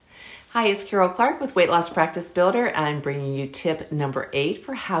Hi, it's Carol Clark with Weight Loss Practice Builder. I'm bringing you tip number 8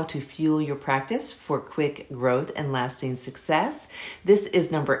 for how to fuel your practice for quick growth and lasting success. This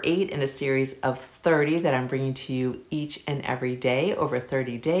is number 8 in a series of 30 that I'm bringing to you each and every day over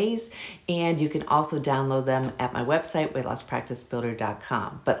 30 days. And you can also download them at my website,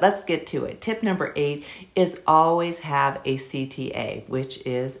 weightlosspracticebuilder.com. But let's get to it. Tip number 8 is always have a CTA, which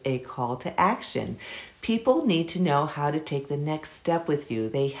is a call to action. People need to know how to take the next step with you.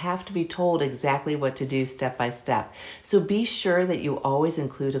 They have to be told exactly what to do step by step. So be sure that you always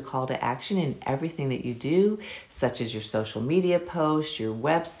include a call to action in everything that you do, such as your social media posts, your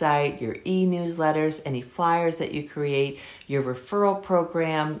website, your e-newsletters, any flyers that you create, your referral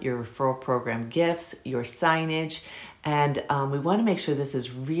program gifts, your signage. And we want to make sure this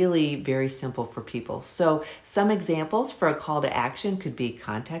is really very simple for people. So some examples for a call to action could be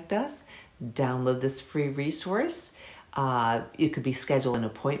contact us, download this free resource. It could be schedule an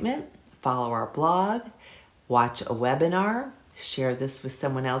appointment, follow our blog, watch a webinar, share this with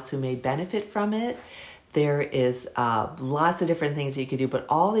someone else who may benefit from it. There is lots of different things that you could do, but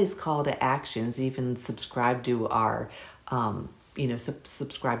all these call to actions, even subscribe to our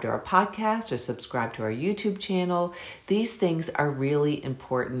subscribe to our podcast or subscribe to our YouTube channel. These things are really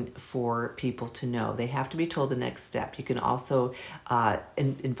important for people to know. They have to be told the next step. You can also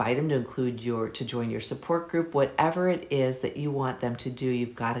invite them to join your support group. Whatever it is that you want them to do,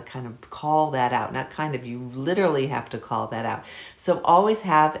 you've got to kind of call that out. You literally have to call that out. So always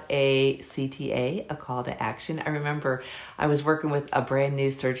have a CTA, a call to action. I remember I was working with a brand new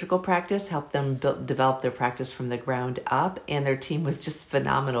surgical practice, helped them develop their practice from the ground up, and their team was just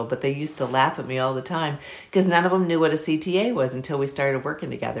phenomenal, but they used to laugh at me all the time because none of them knew what a CTA was until we started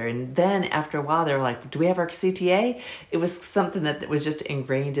working together. And then after a while, they were like, do we have our CTA? It was something that was just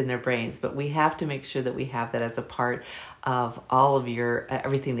ingrained in their brains, but we have to make sure that we have that as a part of all of your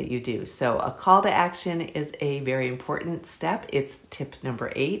everything that you do. So a call to action is a very important step. It's tip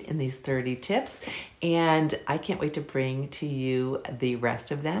number 8 in these 30 tips. And I can't wait to bring to you the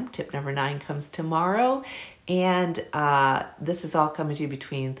rest of them. Tip number 9 comes tomorrow. And this is all coming to you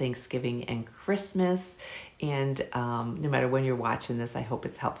between Thanksgiving and Christmas. And no matter when you're watching this, I hope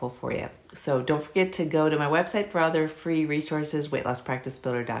it's helpful for you. So don't forget to go to my website for other free resources,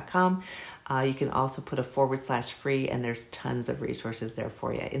 weightlosspracticebuilder.com. You can also put a /free, and there's tons of resources there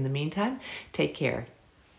for you. In the meantime, take care.